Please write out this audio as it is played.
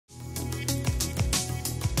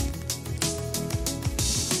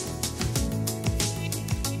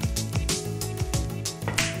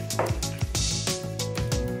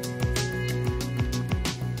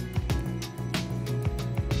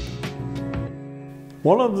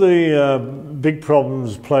One of the big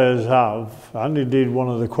problems players have, and indeed one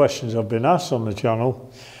of the questions I've been asked on the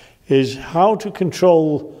channel, is how to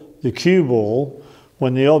control the cue ball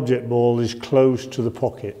when the object ball is close to the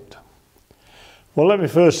pocket. Well, let me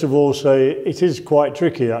first of all say it is quite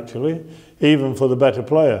tricky actually, even for the better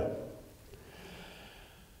player.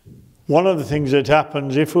 One of the things that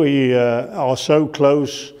happens if we are so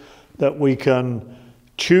close that we can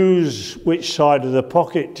choose which side of the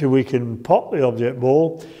pocket we can pop the object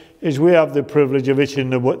ball is we have the privilege of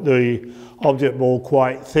hitting the object ball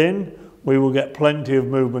quite thin. We will get plenty of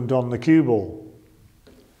movement on the cue ball.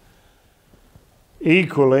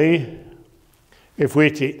 Equally, if we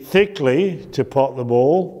hit it thickly to pot the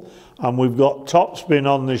ball and we've got topspin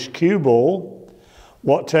on this cue ball,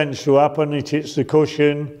 what tends to happen, it hits the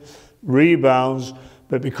cushion, rebounds,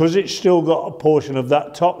 but because it's still got a portion of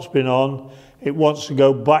that topspin on, it wants to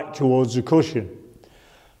go back towards the cushion.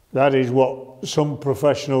 That is what some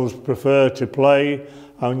professionals prefer to play,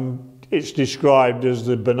 and it's described as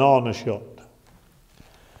the banana shot.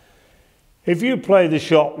 If you play the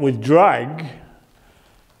shot with drag,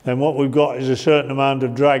 then what we've got is a certain amount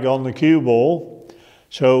of drag on the cue ball.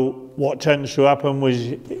 So what tends to happen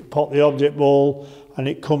is pop the object ball and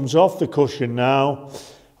it comes off the cushion now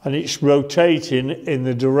and it's rotating in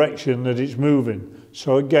the direction that it's moving.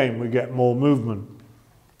 So again, we get more movement.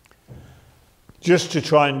 Just to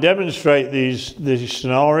try and demonstrate these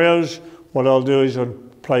scenarios, what I'll do is I'll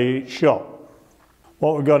play each shot.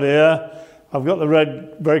 What we've got here, I've got the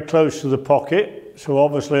red very close to the pocket, so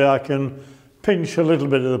obviously I can pinch a little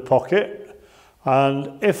bit of the pocket,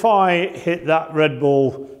 and if I hit that red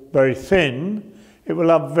ball very thin, it will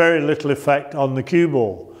have very little effect on the cue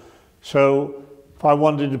ball. So if I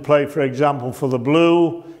wanted to play, for example, for the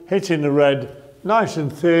blue, hitting the red nice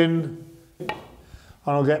and thin, and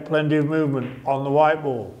I'll get plenty of movement on the white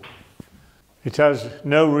ball. It has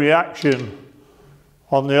no reaction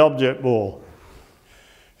on the object ball.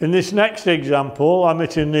 In this next example, I'm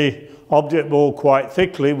hitting the object ball quite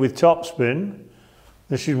thickly with topspin.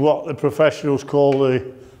 This is what the professionals call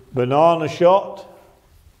the banana shot.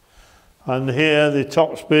 And here the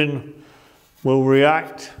topspin will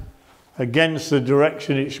react against the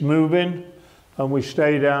direction it's moving, and we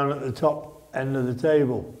stay down at the top end of the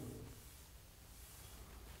table.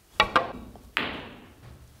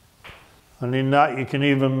 And in that you can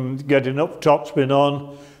even get enough topspin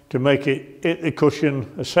on to make it hit the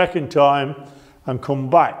cushion a second time and come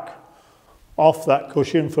back off that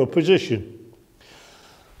cushion for position.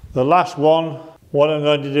 The last one, what I'm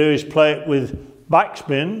going to do is play it with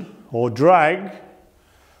backspin or drag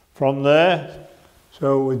from there.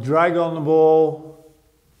 So with drag on the ball,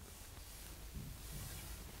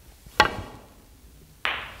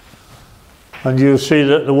 and you'll see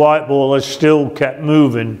that the white ball has still kept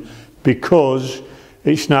moving because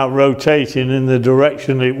it's now rotating in the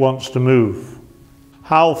direction it wants to move.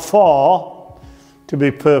 How far, to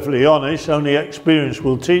be perfectly honest, only experience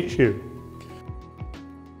will teach you.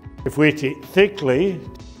 If we hit it thickly,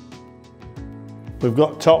 we've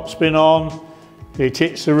got topspin on, it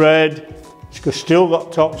hits the red, it's still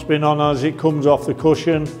got topspin on as it comes off the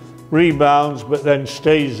cushion, rebounds, but then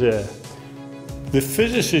stays there. The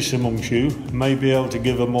physicists amongst you may be able to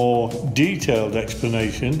give a more detailed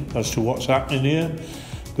explanation as to what's happening here,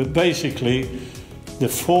 but basically the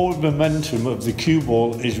forward momentum of the cue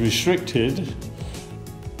ball is restricted,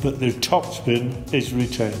 but the topspin is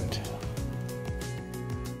retained.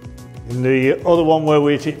 In the other one where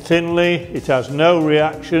we hit it thinly, it has no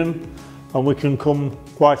reaction and we can come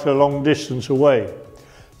quite a long distance away.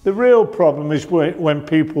 The real problem is when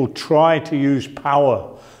people try to use power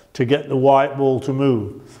to get the white ball to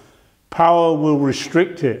move. Power will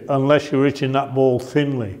restrict it unless you're hitting that ball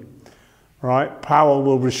thinly, right? Power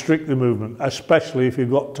will restrict the movement, especially if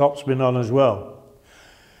you've got topspin on as well.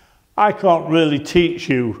 I can't really teach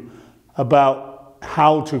you about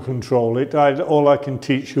how to control it. All I can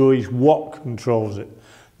teach you is what controls it.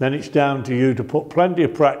 Then it's down to you to put plenty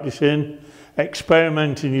of practice in,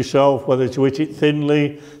 experimenting yourself, whether to hit it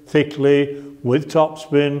thinly, thickly, with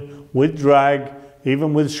topspin, with drag,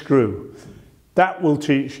 even with screw. That will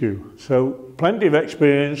teach you. So plenty of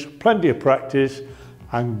experience, plenty of practice,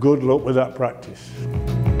 and good luck with that practice.